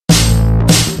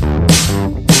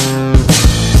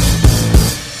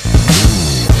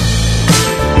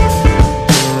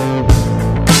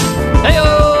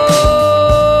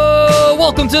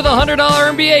to the $100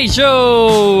 MBA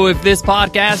Show. If this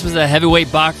podcast was a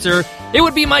heavyweight boxer, it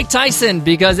would be Mike Tyson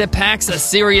because it packs a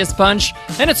serious punch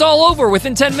and it's all over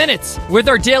within 10 minutes. With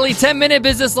our daily 10-minute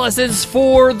business lessons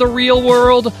for the real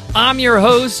world, I'm your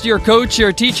host, your coach,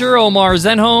 your teacher, Omar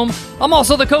Zenhom. I'm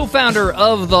also the co-founder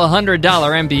of the $100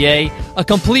 MBA, a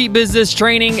complete business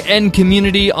training and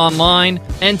community online.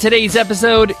 And today's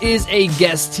episode is a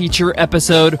guest teacher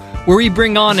episode where we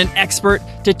bring on an expert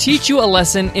to teach you a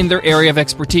lesson in their area of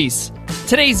expertise.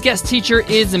 Today's guest teacher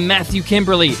is Matthew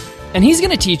Kimberley, and he's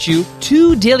going to teach you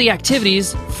 2 daily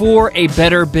activities for a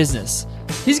better business.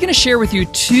 He's going to share with you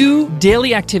 2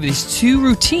 daily activities, 2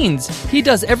 routines he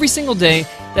does every single day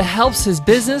that helps his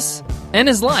business and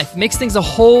his life, makes things a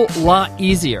whole lot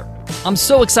easier. I'm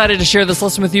so excited to share this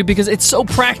lesson with you because it's so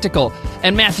practical,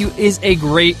 and Matthew is a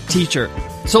great teacher.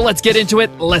 So let's get into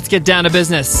it. Let's get down to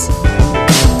business.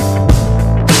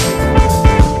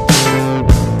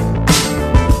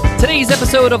 Today's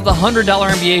episode of the $100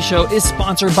 MBA Show is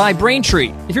sponsored by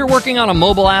Braintree. If you're working on a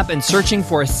mobile app and searching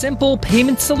for a simple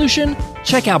payment solution,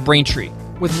 check out Braintree.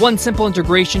 With one simple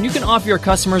integration, you can offer your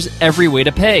customers every way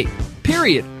to pay.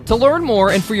 Period. To learn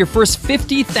more and for your first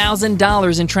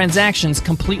 $50,000 in transactions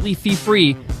completely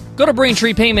fee-free, go to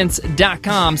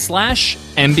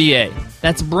BraintreePayments.com/MBA.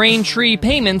 That's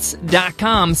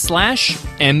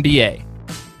BraintreePayments.com/MBA.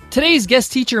 Today's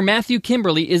guest teacher, Matthew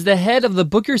Kimberley, is the head of the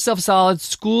Book Yourself Solid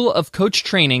School of Coach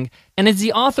Training and is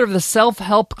the author of the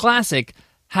self-help classic,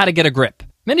 How to Get a Grip.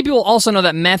 Many people also know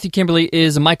that Matthew Kimberley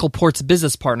is Michael Port's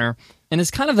business partner and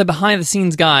is kind of the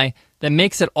behind-the-scenes guy that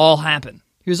makes it all happen.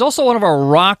 He was also one of our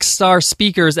rock star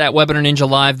speakers at Webinar Ninja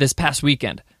Live this past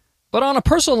weekend. But on a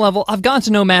personal level, I've gotten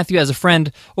to know Matthew as a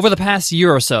friend over the past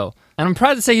year or so. And I'm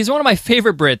proud to say he's one of my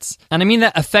favorite Brits. And I mean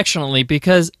that affectionately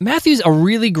because Matthew's a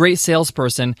really great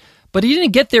salesperson, but he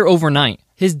didn't get there overnight.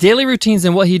 His daily routines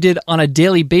and what he did on a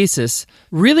daily basis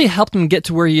really helped him get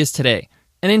to where he is today.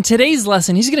 And in today's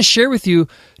lesson, he's going to share with you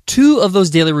 2 of those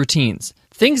daily routines.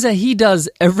 Things that he does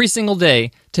every single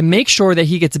day to make sure that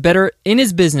he gets better in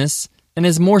his business and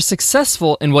is more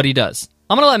successful in what he does.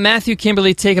 I'm going to let Matthew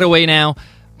Kimberley take it away now.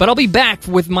 But I'll be back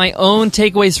with my own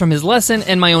takeaways from his lesson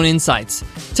and my own insights.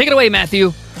 Take it away,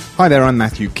 Matthew. Hi there, I'm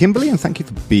Matthew Kimberley, and thank you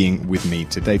for being with me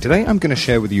today. Today, I'm going to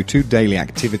share with you 2 daily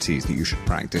activities that you should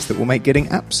practice that will make getting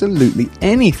absolutely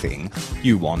anything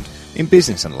you want in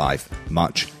business and life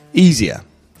much easier.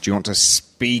 Do you want to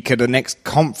speak at a next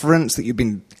conference that you've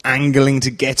been angling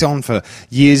to get on for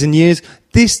years and years?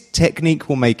 This technique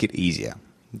will make it easier.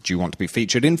 Do you want to be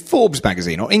featured in Forbes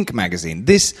magazine or Inc. magazine?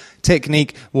 This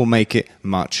technique will make it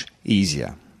much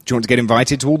easier. Do you want to get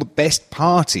invited to all the best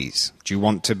parties? Do you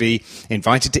want to be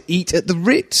invited to eat at the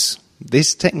Ritz?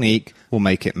 This technique will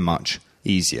make it much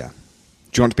easier.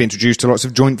 Do you want to be introduced to lots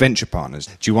of joint venture partners?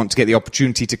 Do you want to get the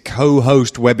opportunity to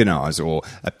co-host webinars or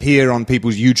appear on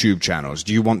people's YouTube channels?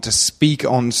 Do you want to speak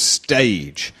on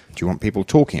stage? Do you want people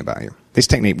talking about you? This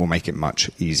technique will make it much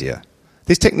easier.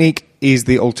 This technique is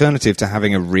the alternative to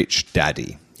having a rich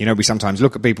daddy. You know, we sometimes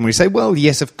look at people and we say, well,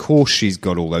 yes, of course she's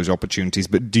got all those opportunities,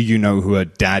 but do you know who her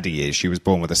daddy is? She was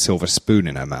born with a silver spoon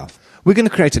in her mouth. We're going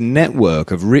to create a network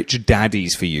of rich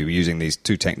daddies for you using these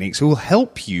 2 techniques who will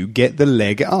help you get the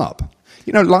leg up.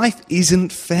 You know, life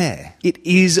isn't fair. It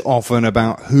is often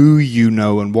about who you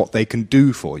know and what they can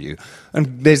do for you.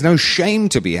 And there's no shame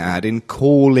to be had in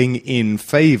calling in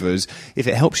favors if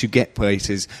it helps you get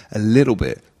places a little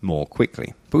bit more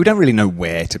quickly. But we don't really know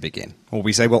where to begin. Or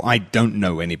we say, well, I don't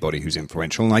know anybody who's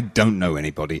influential, and I don't know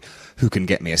anybody who can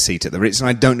get me a seat at the Ritz, and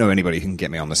I don't know anybody who can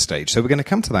get me on the stage. So we're going to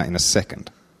come to that in a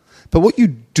second. But what you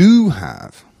do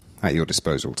have at your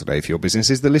disposal today for your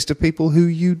business is the list of people who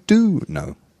you do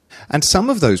know. And some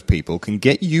of those people can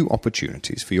get you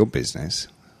opportunities for your business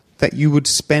that you would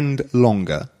spend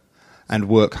longer and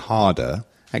work harder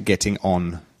at getting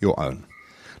on your own.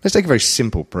 Let's take a very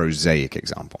simple, prosaic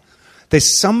example.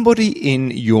 There's somebody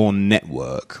in your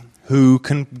network who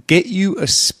can get you a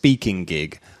speaking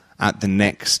gig at the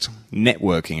next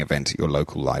networking event at your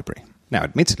local library. Now,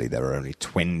 admittedly, there are only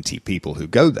 20 people who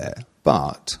go there,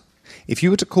 but if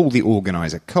you were to call the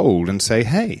organizer cold and say,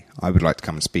 hey, I would like to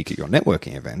come and speak at your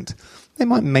networking event, they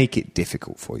might make it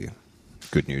difficult for you.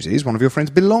 Good news is one of your friends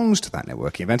belongs to that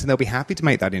networking event and they'll be happy to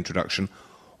make that introduction.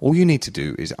 All you need to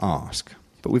do is ask.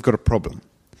 But we've got a problem.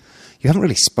 You haven't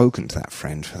really spoken to that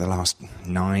friend for the last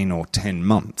 9 or 10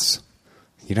 months.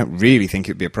 You don't really think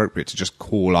it would be appropriate to just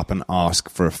call up and ask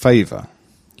for a favor.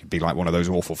 You'd be like one of those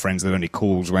awful friends that only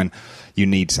calls when you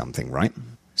need something, right?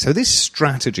 So this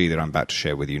strategy that I'm about to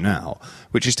share with you now,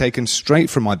 which is taken straight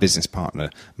from my business partner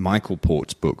Michael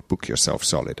Port's book, Book Yourself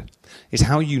Solid, is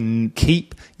how you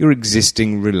keep your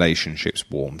existing relationships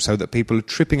warm so that people are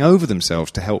tripping over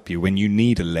themselves to help you when you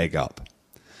need a leg up,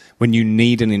 when you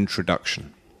need an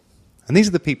introduction. And these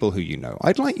are the people who you know.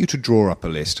 I'd like you to draw up a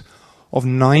list of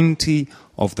 90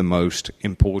 of the most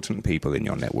important people in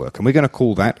your network. And we're going to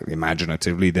call that,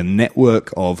 imaginatively, the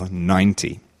network of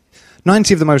 90.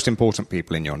 90 of the most important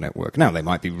people in your network. Now, they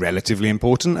might be relatively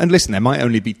important. And listen, there might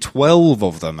only be 12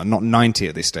 of them and not 90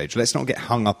 at this stage. Let's not get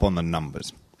hung up on the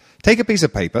numbers. Take a piece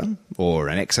of paper or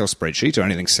an Excel spreadsheet or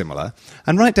anything similar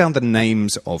and write down the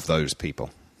names of those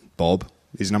people. Bob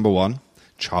is number 1.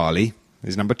 Charlie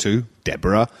is number 2.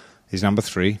 Deborah is number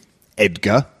 3.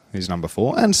 Edgar is number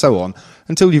 4, and so on,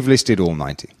 until you've listed all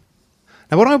 90.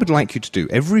 Now, what I would like you to do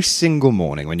every single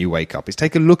morning when you wake up is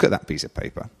take a look at that piece of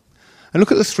paper and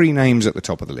look at the 3 names at the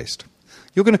top of the list.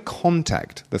 You're going to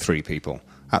contact the 3 people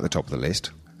at the top of the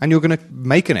list, and you're going to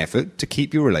make an effort to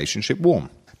keep your relationship warm.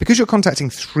 Because you're contacting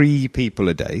 3 people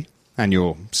a day, and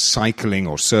you're cycling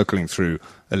or circling through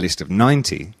a list of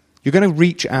 90, you're going to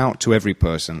reach out to every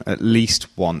person at least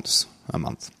once a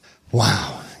month.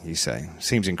 Wow, you say.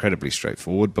 Seems incredibly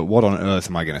straightforward, but what on earth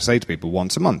am I going to say to people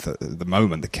once a month? At the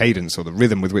moment, the cadence or the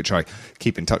rhythm with which I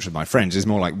keep in touch with my friends is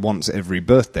more like once every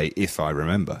birthday, if I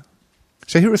remember.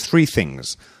 So here are 3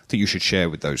 things that you should share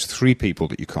with those 3 people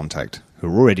that you contact who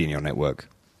are already in your network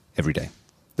every day.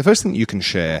 The first thing you can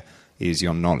share is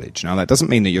your knowledge. Now, that doesn't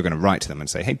mean that you're going to write to them and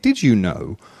say, hey, did you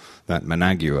know that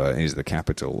Managua is the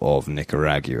capital of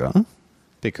Nicaragua?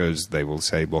 Because they will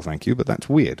say, well, thank you, but that's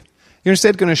weird. You're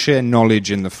instead going to share knowledge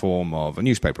in the form of a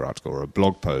newspaper article or a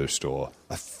blog post or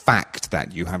a fact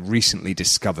that you have recently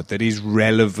discovered that is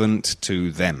relevant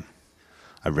to them.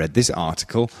 I read this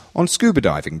article on scuba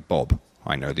diving, Bob.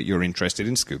 I know that you're interested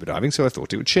in scuba diving, so I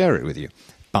thought it would share it with you.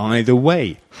 By the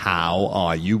way, how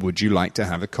are you? Would you like to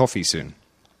have a coffee soon?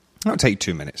 That'll take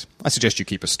 2 minutes. I suggest you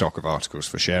keep a stock of articles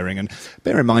for sharing, and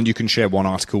bear in mind you can share one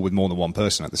article with more than one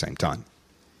person at the same time.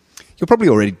 You're probably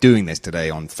already doing this today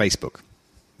on Facebook.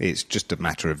 It's just a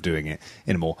matter of doing it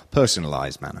in a more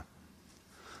personalized manner.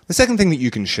 The second thing that you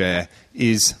can share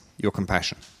is your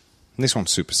compassion. And this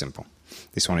one's super simple.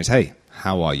 This one is, hey,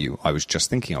 how are you? I was just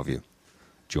thinking of you.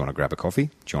 Do you want to grab a coffee?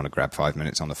 Do you want to grab 5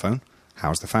 minutes on the phone?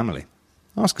 How's the family?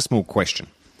 Ask a small question.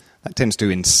 That tends to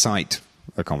incite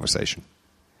a conversation.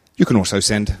 You can also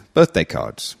send birthday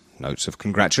cards, notes of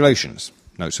congratulations,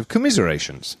 notes of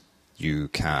commiserations. You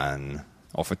can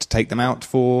offer to take them out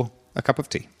for a cup of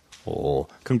tea, or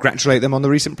congratulate them on the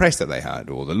recent press that they had,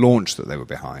 or the launch that they were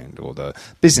behind, or the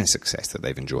business success that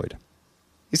they've enjoyed.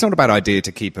 It's not a bad idea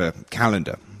to keep a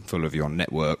calendar full of your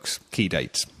network's key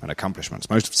dates and accomplishments.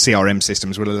 Most CRM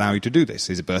systems will allow you to do this.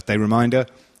 Here's a birthday reminder,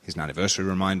 here's an anniversary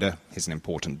reminder, here's an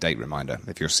important date reminder.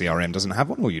 If your CRM doesn't have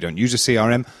one, or you don't use a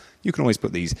CRM, you can always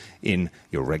put these in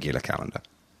your regular calendar.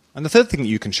 And the third thing that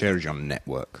you can share is your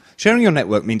network. Sharing your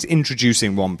network means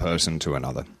introducing one person to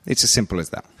another. It's as simple as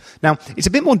that. Now, it's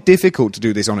a bit more difficult to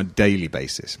do this on a daily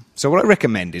basis. So what I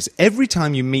recommend is every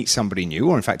time you meet somebody new,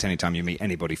 or in fact any time you meet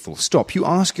anybody full stop, you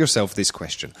ask yourself this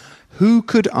question. Who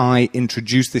could I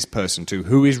introduce this person to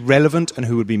who is relevant and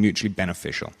who would be mutually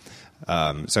beneficial?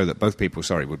 So that both people,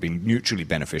 would be mutually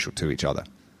beneficial to each other.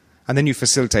 And then you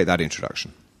facilitate that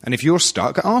introduction. And if you're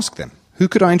stuck, ask them. Who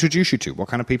could I introduce you to? What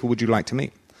kind of people would you like to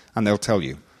meet? And they'll tell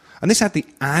you. And this had the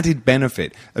added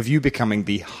benefit of you becoming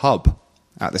the hub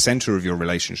at the center of your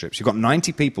relationships. You've got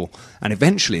 90 people, and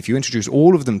eventually, if you introduce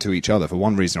all of them to each other for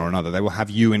one reason or another, they will have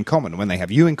you in common. And when they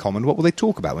have you in common, what will they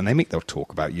talk about? When they meet, they'll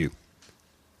talk about you.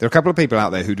 There are a couple of people out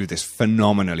there who do this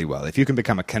phenomenally well. If you can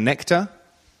become a connector,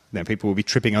 then people will be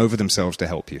tripping over themselves to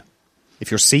help you.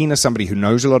 If you're seen as somebody who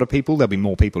knows a lot of people, there'll be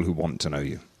more people who want to know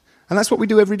you. And that's what we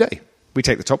do every day. We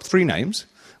take the top 3 names,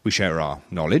 we share our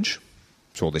knowledge,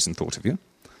 saw this and thought of you,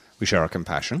 we share our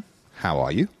compassion, how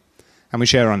are you, and we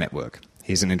share our network.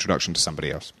 Here's an introduction to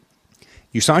somebody else.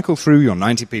 You cycle through your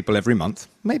 90 people every month,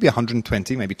 maybe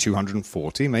 120, maybe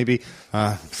 240, maybe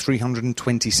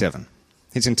 327.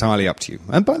 It's entirely up to you.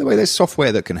 And by the way, there's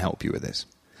software that can help you with this.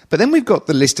 But then we've got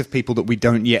the list of people that we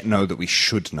don't yet know that we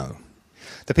should know.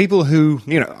 The people who,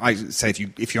 I say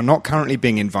if you're not currently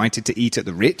being invited to eat at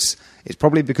the Ritz, it's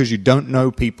probably because you don't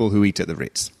know people who eat at the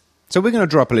Ritz. So we're going to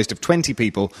draw up a list of 20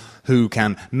 people who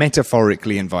can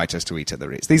metaphorically invite us to eat at the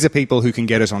Ritz. These are people who can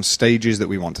get us on stages that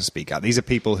we want to speak at. These are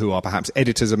people who are perhaps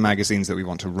editors of magazines that we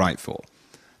want to write for.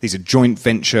 These are joint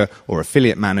venture or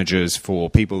affiliate managers for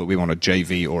people that we want to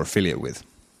JV or affiliate with.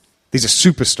 These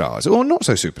are superstars, or not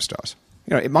so superstars.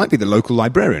 It might be the local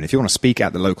librarian. If you want to speak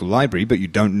at the local library, but you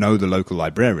don't know the local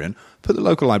librarian, put the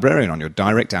local librarian on your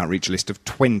direct outreach list of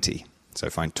 20. So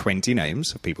find 20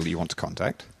 names of people that you want to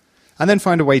contact, and then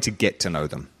find a way to get to know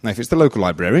them. Now, if it's the local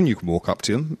librarian, you can walk up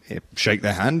to them, shake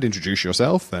their hand, introduce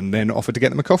yourself, and then offer to get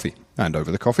them a coffee. And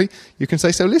over the coffee, you can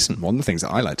say, so listen, one of the things that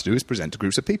I like to do is present to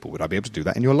groups of people. Would I be able to do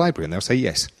that in your library? And they'll say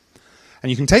yes. And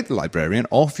you can take the librarian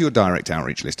off your direct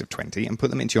outreach list of 20 and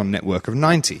put them into your network of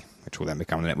 90, which will then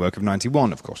become a network of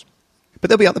 91, of course. But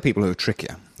there'll be other people who are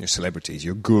trickier. Your celebrities,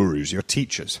 your gurus, your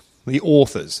teachers, the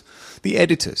authors, the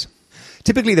editors.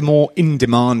 Typically, the more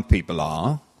in-demand people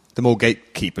are, the more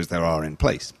gatekeepers there are in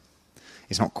place.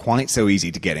 It's not quite so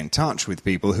easy to get in touch with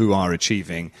people who are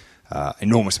achieving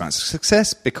enormous amounts of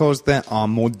success because there are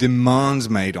more demands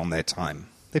made on their time.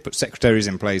 They put secretaries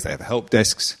in place, they have help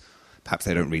desks. Perhaps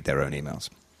they don't read their own emails.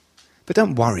 But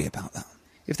don't worry about that.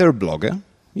 If they're a blogger,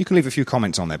 you can leave a few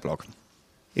comments on their blog.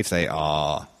 If they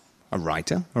are a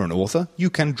writer or an author, you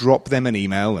can drop them an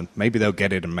email and maybe they'll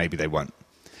get it and maybe they won't.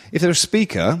 If they're a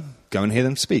speaker, go and hear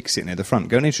them speak, sit near the front.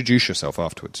 Go and introduce yourself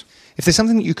afterwards. If there's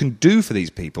something that you can do for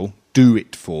these people, do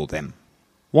it for them.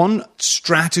 One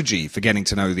strategy for getting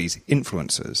to know these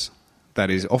influencers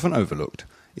that is often overlooked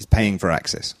is paying for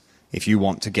access. If you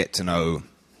want to get to know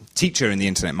teacher in the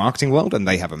internet marketing world and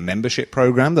they have a membership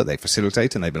program that they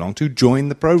facilitate and they belong to, join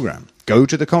the program. Go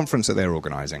to the conference that they're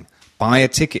organizing. Buy a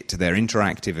ticket to their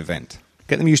interactive event.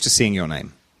 Get them used to seeing your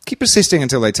name. Keep persisting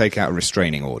until they take out a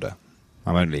restraining order.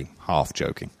 I'm only half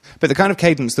joking. But the kind of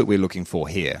cadence that we're looking for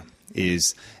here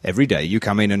is every day you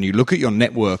come in and you look at your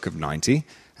network of 90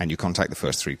 and you contact the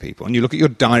first 3 people. And you look at your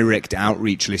direct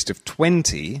outreach list of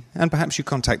 20 and perhaps you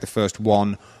contact the first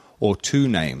 1 or 2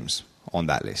 names on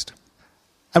that list.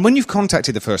 And when you've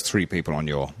contacted the first 3 people on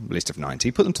your list of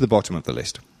 90, put them to the bottom of the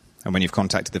list. And when you've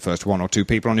contacted the first 1 or 2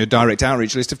 people on your direct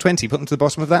outreach list of 20, put them to the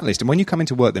bottom of that list. And when you come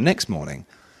into work the next morning,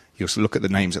 you'll look at the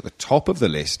names at the top of the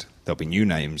list. There'll be new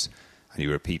names, and you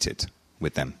repeat it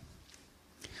with them.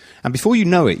 And before you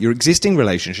know it, your existing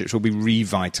relationships will be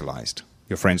revitalized.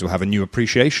 Your friends will have a new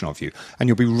appreciation of you, and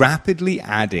you'll be rapidly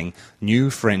adding new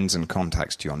friends and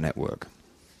contacts to your network.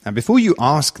 And before you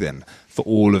ask them for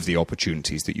all of the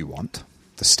opportunities that you want,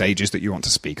 the stages that you want to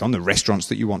speak on, the restaurants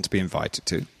that you want to be invited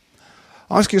to,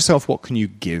 ask yourself, what can you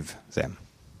give them?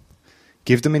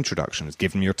 Give them introductions,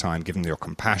 give them your time, give them your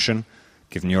compassion,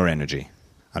 give them your energy.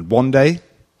 And one day,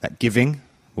 that giving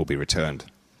will be returned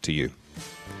to you.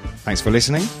 Thanks for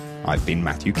listening. I've been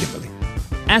Matthew Kimberley.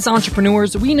 As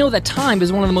entrepreneurs, we know that time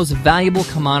is one of the most valuable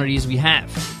commodities we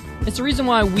have. It's the reason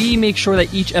why we make sure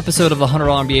that each episode of the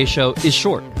 $100 MBA Show is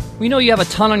short. We know you have a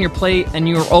ton on your plate and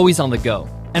you are always on the go.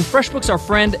 And FreshBooks, our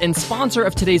friend and sponsor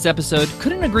of today's episode,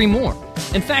 couldn't agree more.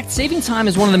 In fact, saving time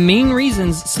is one of the main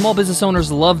reasons small business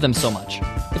owners love them so much.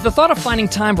 If the thought of finding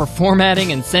time for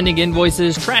formatting and sending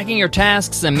invoices, tracking your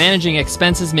tasks, and managing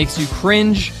expenses makes you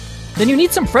cringe, then you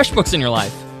need some FreshBooks in your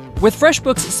life. With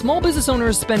FreshBooks, small business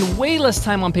owners spend way less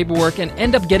time on paperwork and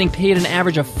end up getting paid an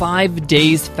average of 5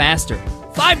 days faster.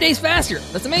 5 days faster!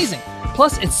 That's amazing!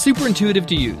 Plus, it's super intuitive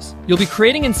to use. You'll be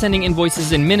creating and sending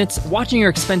invoices in minutes, watching your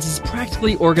expenses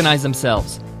practically organize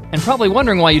themselves, and probably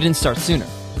wondering why you didn't start sooner.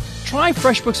 Try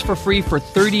FreshBooks for free for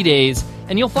 30 days,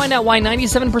 and you'll find out why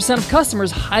 97% of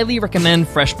customers highly recommend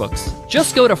FreshBooks.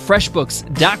 Just go to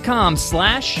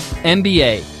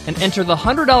freshbooks.com/MBA and enter the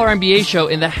 $100 MBA Show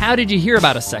in the How Did You Hear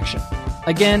About Us section.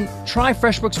 Again, try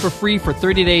FreshBooks for free for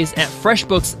 30 days at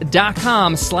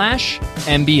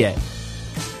freshbooks.com/MBA.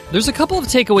 There's a couple of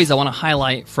takeaways I want to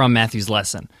highlight from Matthew's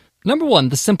lesson. Number 1,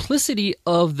 the simplicity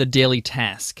of the daily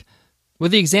task.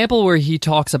 With the example where he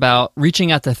talks about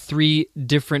reaching out to 3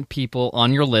 different people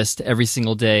on your list every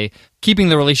single day, keeping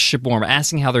the relationship warm,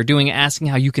 asking how they're doing, asking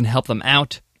how you can help them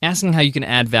out, asking how you can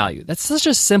add value. That's such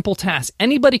a simple task.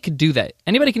 Anybody could do that.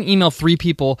 Anybody can email 3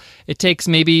 people. It takes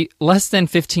maybe less than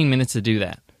 15 minutes to do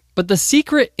that. But the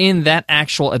secret in that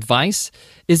actual advice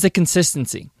is the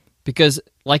consistency. Because,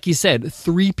 like he said,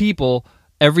 3 people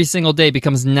every single day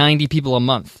becomes 90 people a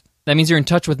month. That means you're in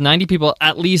touch with 90 people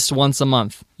at least once a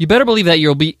month. You better believe that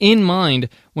you'll be in mind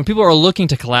when people are looking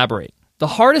to collaborate. The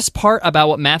hardest part about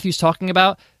what Matthew's talking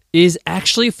about is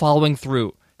actually following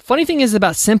through. Funny thing is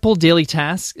about simple daily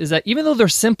tasks is that even though they're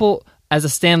simple as a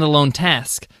standalone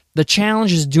task, the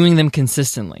challenge is doing them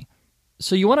consistently.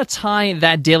 So you want to tie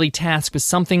that daily task with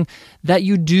something that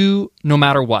you do no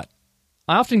matter what.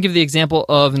 I often give the example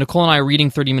of Nicole and I reading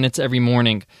 30 minutes every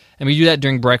morning, and we do that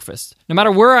during breakfast. No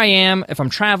matter where I am, if I'm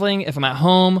traveling, if I'm at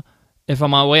home, if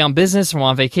I'm away on business, if I'm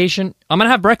on vacation, I'm going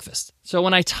to have breakfast. So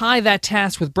when I tie that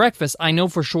task with breakfast, I know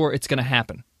for sure it's going to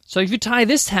happen. So if you tie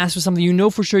this task with something you know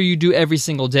for sure you do every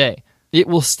single day, it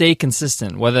will stay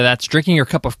consistent, whether that's drinking your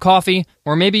cup of coffee,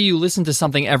 or maybe you listen to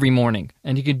something every morning,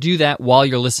 and you can do that while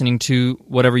you're listening to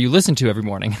whatever you listen to every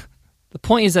morning. The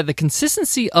point is that the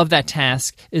consistency of that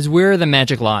task is where the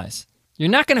magic lies. You're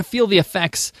not going to feel the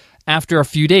effects after a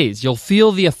few days. You'll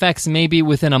feel the effects maybe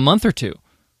within a month or two.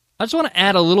 I just want to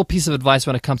add a little piece of advice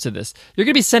when it comes to this. You're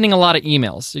going to be sending a lot of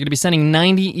emails. You're going to be sending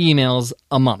 90 emails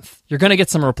a month. You're going to get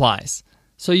some replies.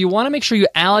 So you want to make sure you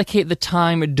allocate the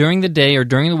time during the day or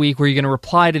during the week where you're going to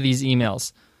reply to these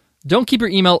emails. Don't keep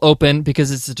your email open because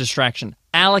it's a distraction.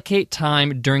 Allocate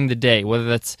time during the day, whether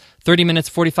that's 30 minutes,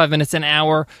 45 minutes, an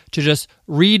hour, to just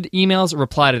read emails,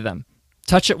 reply to them.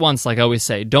 Touch it once, like I always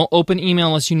say. Don't open email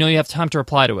unless you know you have time to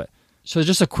reply to it. So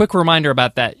just a quick reminder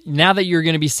about that. Now that you're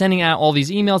going to be sending out all these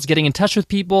emails, getting in touch with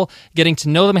people, getting to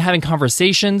know them, and having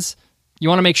conversations, you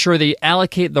want to make sure that you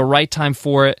allocate the right time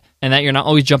for it and that you're not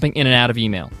always jumping in and out of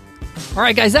email. All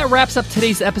right, guys, that wraps up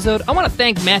today's episode. I want to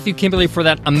thank Matthew Kimberley for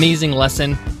that amazing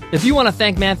lesson. If you want to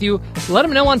thank Matthew, let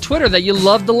him know on Twitter that you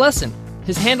loved the lesson.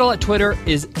 His handle at Twitter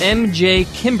is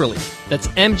MJ Kimberley. That's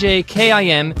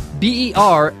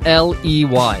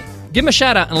MJKIMBERLEY. Give him a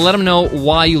shout out and let him know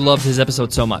why you loved his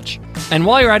episode so much. And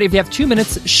while you're at it, if you have 2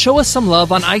 minutes, show us some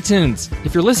love on iTunes.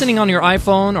 If you're listening on your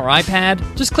iPhone or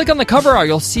iPad, just click on the cover art.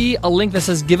 You'll see a link that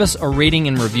says give us a rating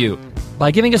and review.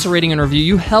 By giving us a rating and review,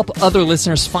 you help other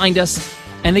listeners find us,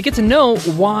 and they get to know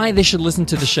why they should listen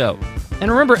to the show.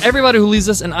 And remember, everybody who leaves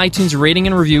us an iTunes rating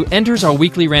and review enters our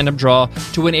weekly random draw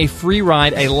to win a free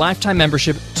ride, a lifetime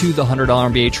membership to the $100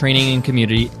 MBA training and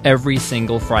community every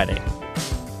single Friday.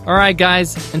 All right,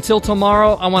 guys, until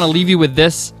tomorrow, I want to leave you with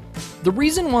this. The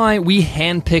reason why we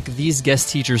handpick these guest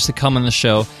teachers to come on the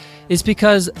show is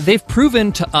because they've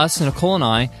proven to us, Nicole and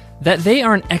I, that they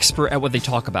are an expert at what they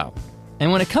talk about.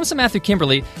 And when it comes to Matthew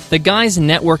Kimberley, the guy's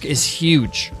network is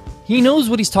huge. He knows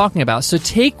what he's talking about, so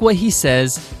take what he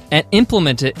says and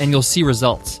implement it, and you'll see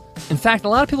results. In fact, a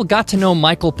lot of people got to know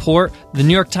Michael Port, the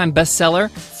New York Times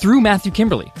bestseller, through Matthew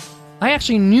Kimberley. I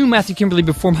actually knew Matthew Kimberley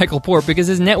before Michael Port because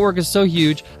his network is so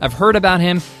huge. I've heard about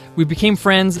him. We became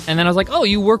friends, and then I was like, oh,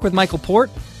 you work with Michael Port?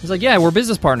 He's like, yeah, we're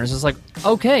business partners. It's like,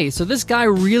 okay, so this guy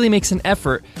really makes an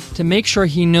effort to make sure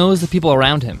he knows the people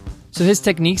around him. So his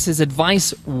techniques, his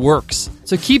advice works.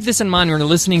 So keep this in mind when you're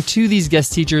listening to these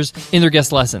guest teachers in their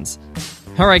guest lessons.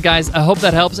 All right, guys, I hope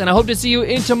that helps, and I hope to see you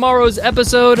in tomorrow's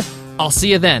episode. I'll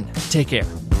see you then. Take care.